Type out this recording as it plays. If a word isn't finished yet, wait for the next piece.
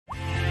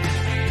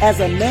As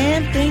a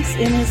man thinks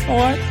in his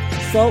heart,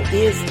 so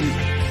is he.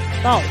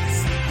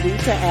 Thoughts lead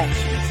to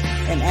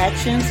actions, and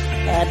actions,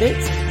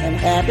 habits, and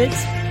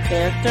habits,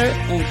 character,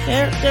 and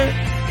character,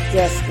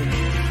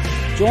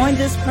 destiny. Join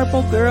this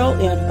purple girl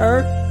in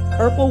her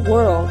purple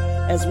world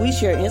as we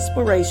share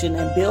inspiration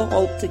and build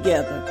hope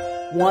together,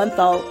 one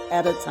thought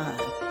at a time.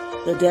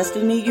 The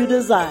destiny you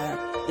desire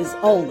is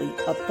only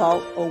a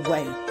thought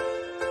away.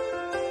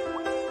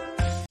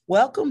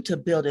 Welcome to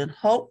Building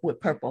Hope with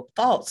Purple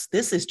Thoughts.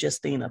 This is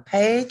Justina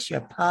Page, your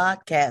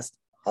podcast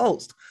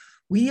host.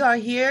 We are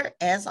here,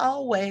 as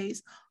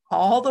always,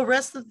 all the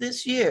rest of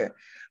this year.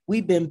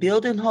 We've been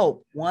building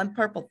hope, one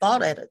purple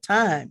thought at a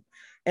time.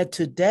 And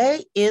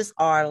today is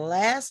our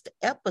last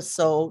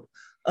episode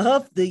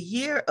of the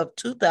year of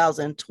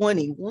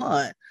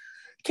 2021.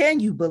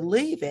 Can you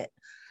believe it?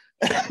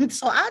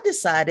 So I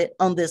decided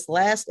on this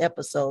last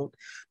episode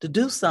to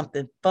do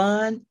something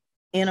fun,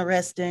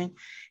 interesting,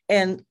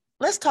 and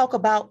let's talk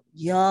about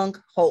young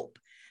hope.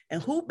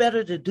 And who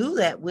better to do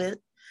that with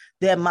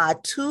than my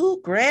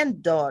two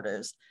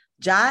granddaughters,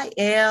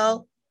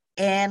 Jael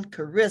and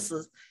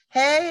Carissa.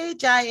 Hey,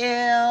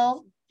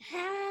 Jael.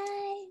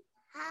 Hi.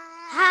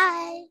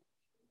 Hi.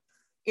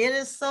 It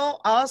is so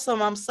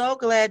awesome. I'm so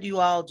glad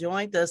you all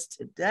joined us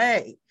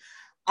today.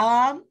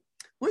 We're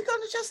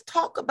going to just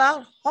talk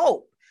about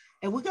hope,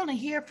 and we're going to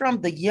hear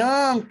from the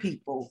young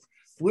people.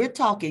 We're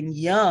talking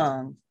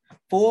young,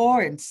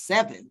 4 and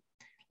 7.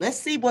 Let's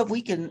see what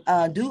we can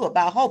do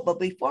about hope. But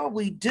before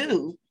we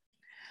do,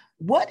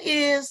 what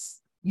is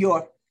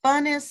your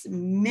funnest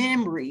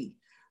memory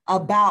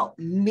about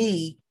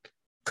me,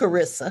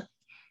 Carissa?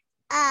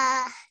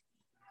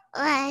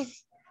 When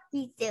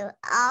we do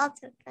all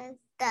the fun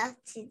stuff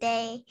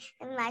today,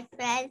 and my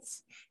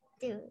friends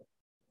do,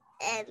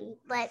 and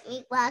let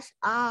me watch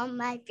all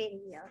my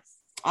videos.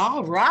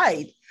 All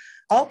right.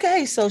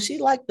 Okay, so she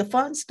liked the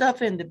fun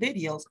stuff in the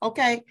videos.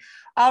 Okay.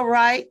 All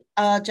right.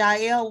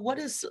 Jael, what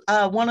is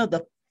one of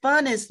the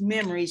funnest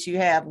memories you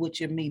have with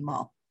your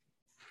Mimo?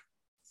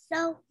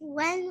 So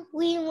when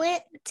we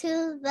went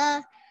to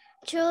the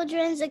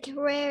children's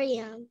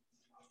aquarium.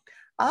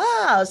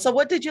 So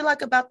what did you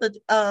like about the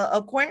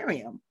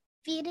aquarium?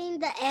 Feeding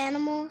the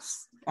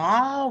animals.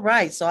 All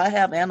right. So I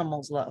have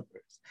animals lovers.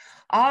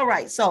 All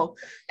right. So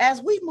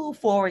as we move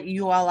forward,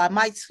 you all, I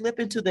might slip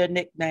into their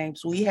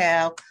nicknames. We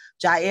have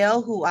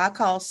Jael, who I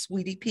call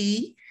Sweetie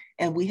P,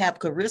 and we have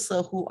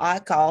Carissa, who I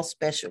call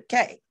Special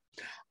K.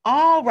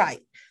 All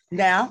right.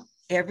 Now,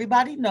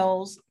 everybody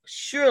knows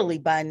surely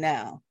by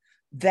now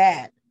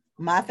that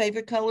my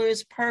favorite color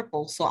is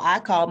purple. So I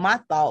call my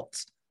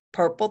thoughts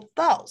Purple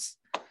Thoughts.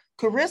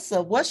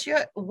 Carissa,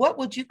 what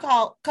would you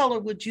call color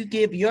would you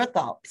give your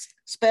thoughts?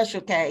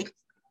 Special K.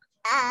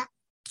 I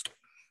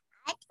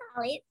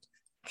call it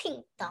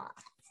Pink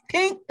Thoughts.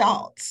 Pink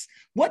Thoughts.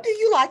 What do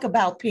you like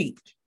about pink?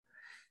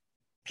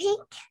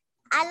 Pink,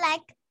 I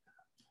like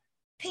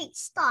pink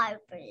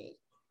Starburst.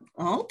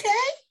 Okay.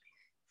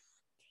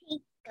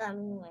 Pink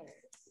gummy worms.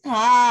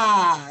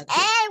 And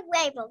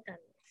rainbow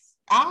gummies.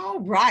 All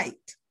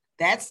right.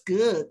 That's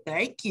good.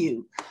 Thank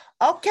you.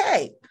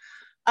 Okay.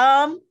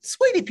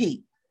 Sweetie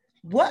Pea,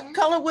 what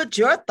color would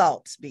your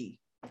thoughts be?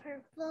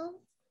 Purple.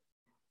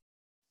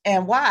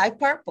 And why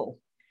purple?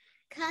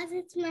 Because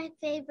it's my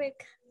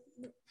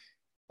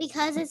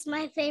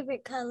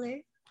favorite color.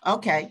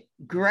 Okay,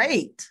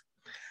 great.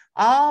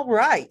 All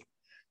right.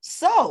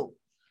 So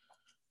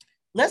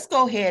let's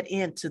go ahead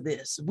into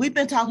this. We've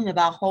been talking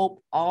about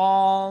hope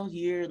all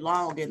year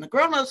long, and the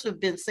grown-ups have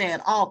been saying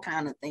all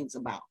kinds of things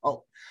about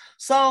hope.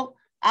 So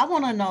I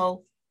want to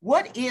know,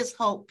 what is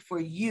hope for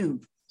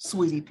you,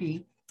 Sweetie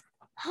Pea?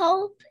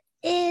 Hope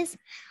is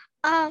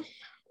to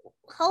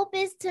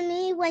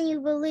me when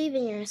you believe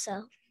in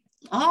yourself.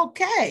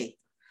 Okay.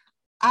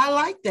 I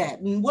like that.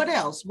 And what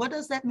else? What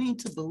does that mean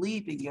to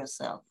believe in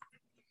yourself?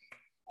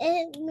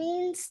 It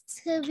means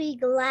to be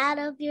glad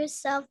of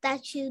yourself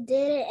that you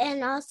did it,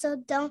 and also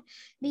don't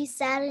be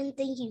sad and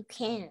think you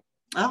can't.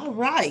 All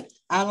right.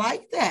 I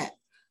like that.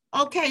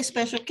 Okay,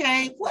 Special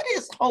K, what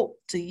is hope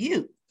to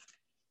you?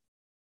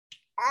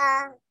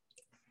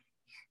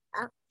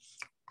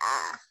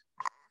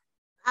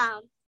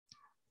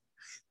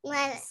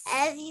 When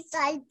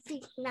everybody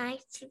be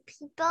nice to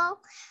people,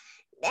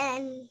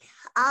 and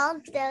all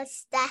the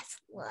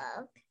staff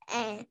love,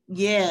 and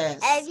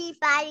yes,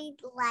 everybody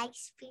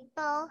likes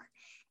people,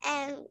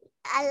 and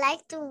I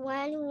like the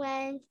one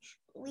when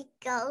we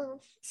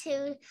go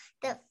to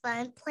the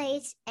fun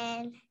place,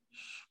 and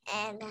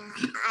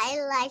I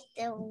like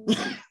the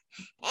one,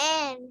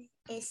 and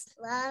it's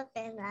love,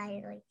 and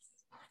I like.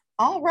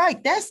 All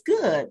right, that's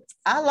good.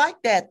 I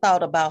like that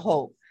thought about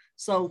hope.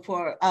 So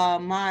for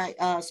my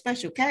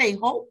Special K,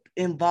 hope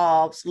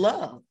involves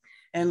love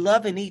and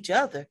loving each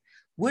other.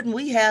 Wouldn't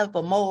we have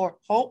a more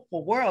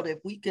hopeful world if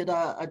we could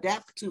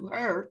adapt to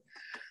her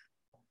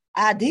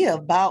idea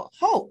about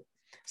hope?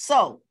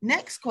 So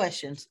next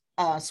question,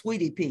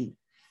 Sweetie Pea.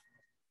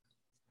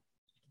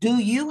 Do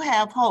you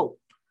have hope?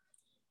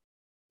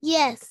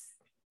 Yes.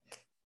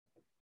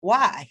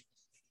 Why?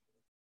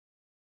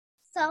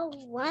 So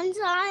one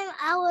time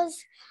I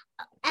was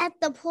at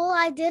the pool.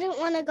 I didn't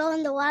want to go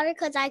in the water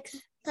because I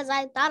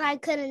thought I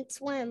couldn't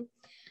swim.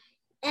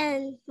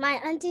 And my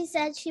auntie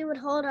said she would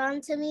hold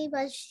on to me,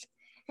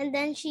 and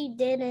then she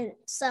didn't.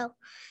 So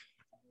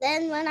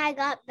then when I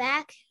got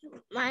back,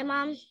 my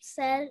mom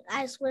said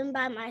I swim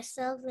by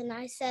myself, and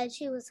I said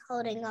she was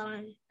holding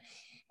on.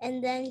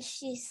 And then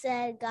she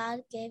said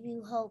God gave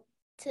you hope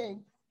to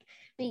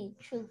be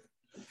true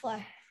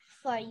for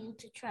you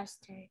to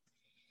trust her.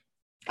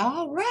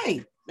 All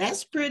right.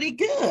 That's pretty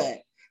good.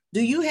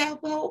 Do you have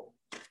hope,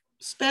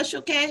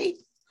 Special K?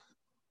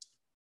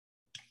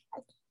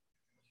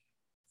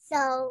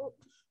 So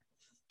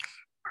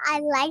I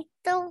like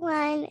the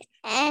one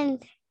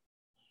and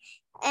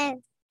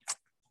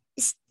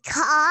it's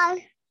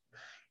called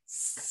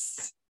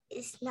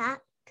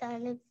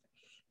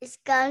it's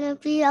gonna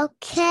be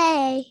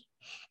okay.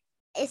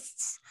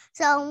 It's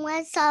so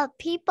when some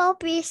people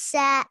be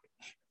sad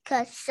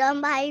because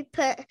somebody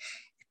put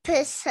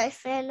her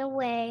friend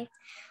away.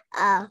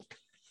 Her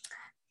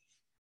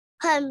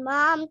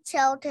mom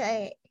told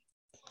her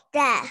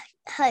that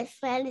her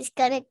friend is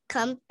gonna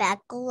come back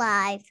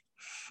alive,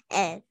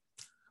 and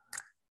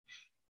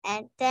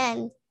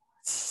then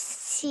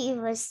she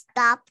will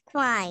stop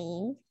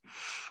crying,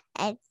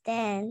 and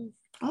then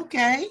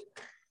okay.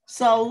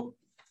 So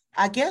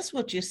I guess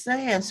what you're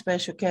saying,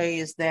 Special K,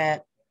 is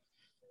that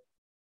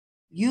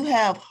you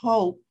have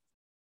hope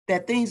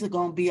that things are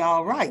gonna be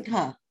all right,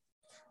 huh?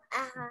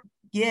 Uh-huh.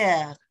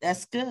 Yeah,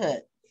 that's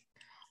good.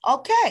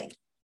 Okay.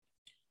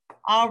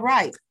 All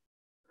right.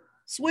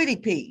 Sweetie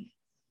P.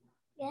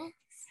 Yes.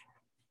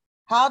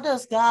 How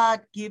does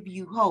God give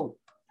you hope?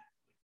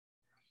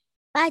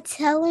 By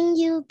telling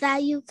you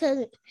that you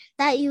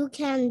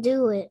can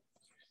do it.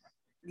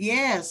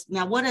 Yes.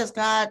 Now, what has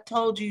God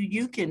told you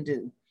you can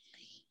do?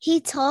 He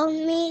told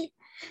me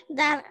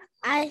that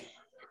I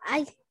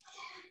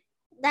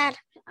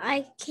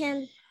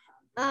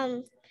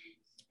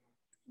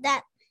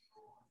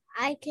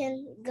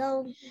can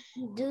go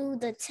do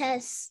the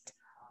test.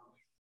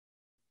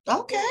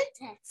 Okay.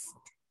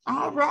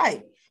 All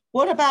right.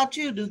 What about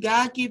you? Do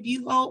God give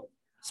you hope,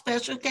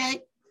 Special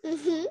K?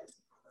 Mm-hmm.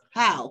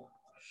 How?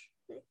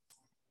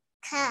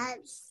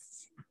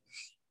 Because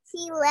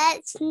he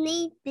lets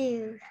me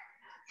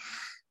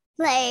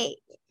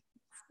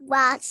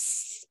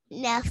watch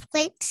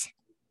Netflix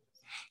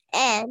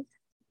and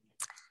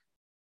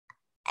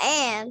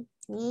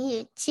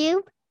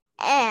YouTube,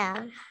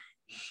 and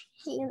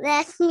he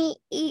lets me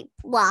eat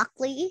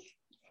broccoli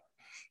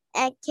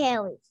and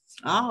carrots.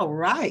 All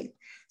right.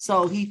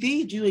 So he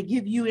feeds you and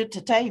give you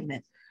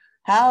entertainment.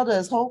 How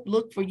does hope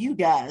look for you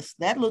guys?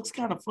 That looks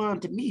kind of fun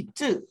to me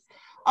too.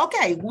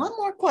 Okay, one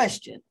more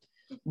question.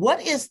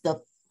 What is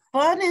the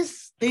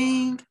funnest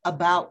thing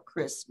about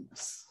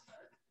Christmas?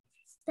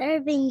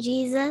 Serving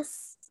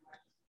Jesus.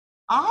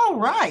 All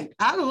right.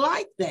 I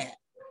like that.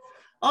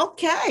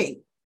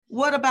 Okay.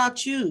 What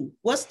about you?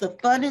 What's the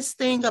funnest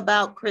thing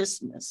about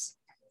Christmas?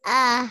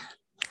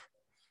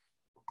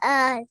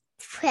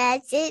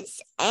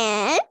 Presents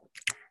and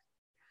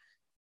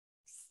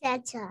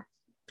Santa.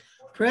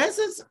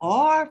 Presents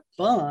are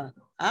fun.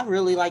 I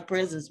really like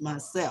presents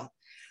myself.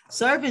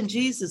 Serving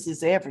Jesus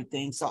is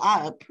everything, so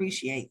I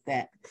appreciate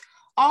that.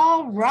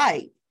 All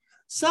right.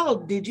 So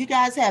did you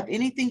guys have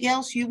anything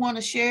else you want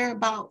to share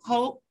about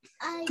hope?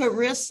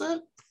 Carissa,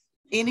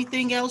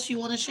 anything else you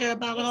want to share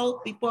about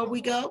hope before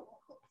we go?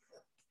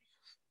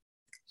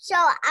 So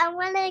I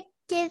want to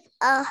give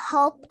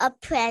Hope a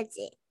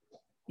present.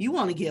 You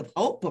want to give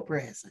Hope a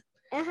present?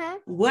 Uh-huh.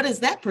 What is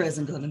that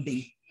present going to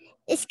be?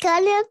 It's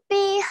going to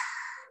be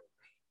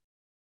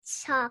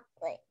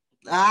chocolate.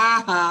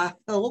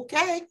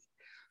 Okay.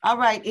 All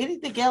right.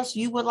 Anything else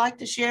you would like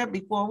to share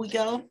before we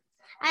go?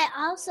 I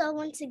also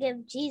want to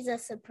give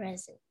Jesus a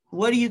present.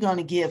 What are you going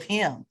to give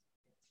him?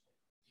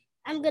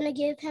 I'm going to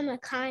give him a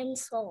kind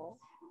soul.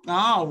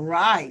 All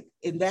right.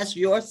 And that's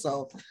your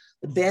soul.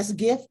 The best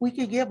gift we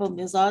can give him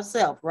is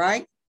ourselves,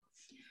 right?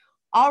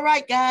 All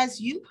right, guys,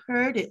 you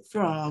heard it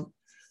from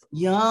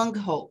Young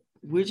Hope.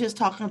 We're just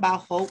talking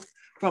about hope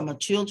from a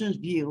children's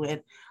view.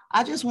 And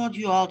I just want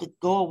you all to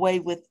go away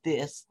with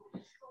this.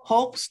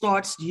 Hope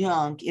starts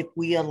young if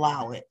we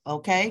allow it,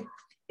 okay?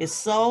 It's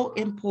so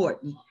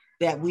important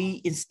that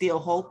we instill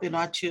hope in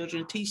our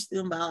children, teach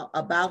them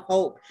about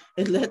hope,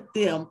 and let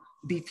them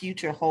be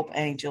future hope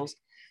angels.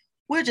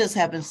 We're just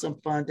having some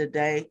fun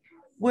today.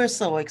 We're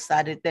so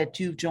excited that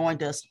you've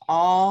joined us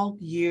all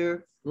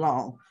year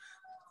long.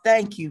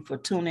 Thank you for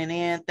tuning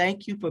in.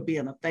 Thank you for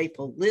being a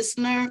faithful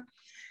listener.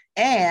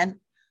 And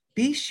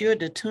be sure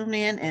to tune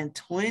in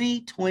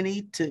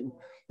 2022.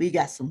 We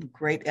got some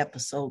great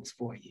episodes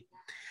for you.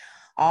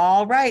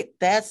 All right,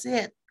 that's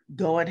it.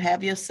 Go and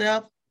have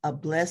yourself a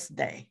blessed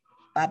day.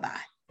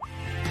 Bye-bye.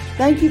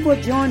 Thank you for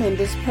joining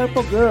this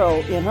purple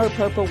girl in her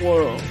purple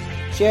world.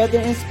 Share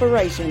the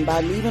inspiration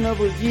by leaving a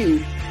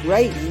review,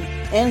 rating,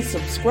 and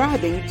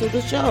subscribing to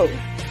the show.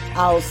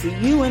 I'll see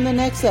you in the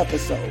next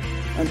episode.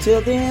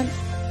 Until then,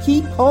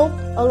 keep hope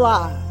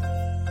alive.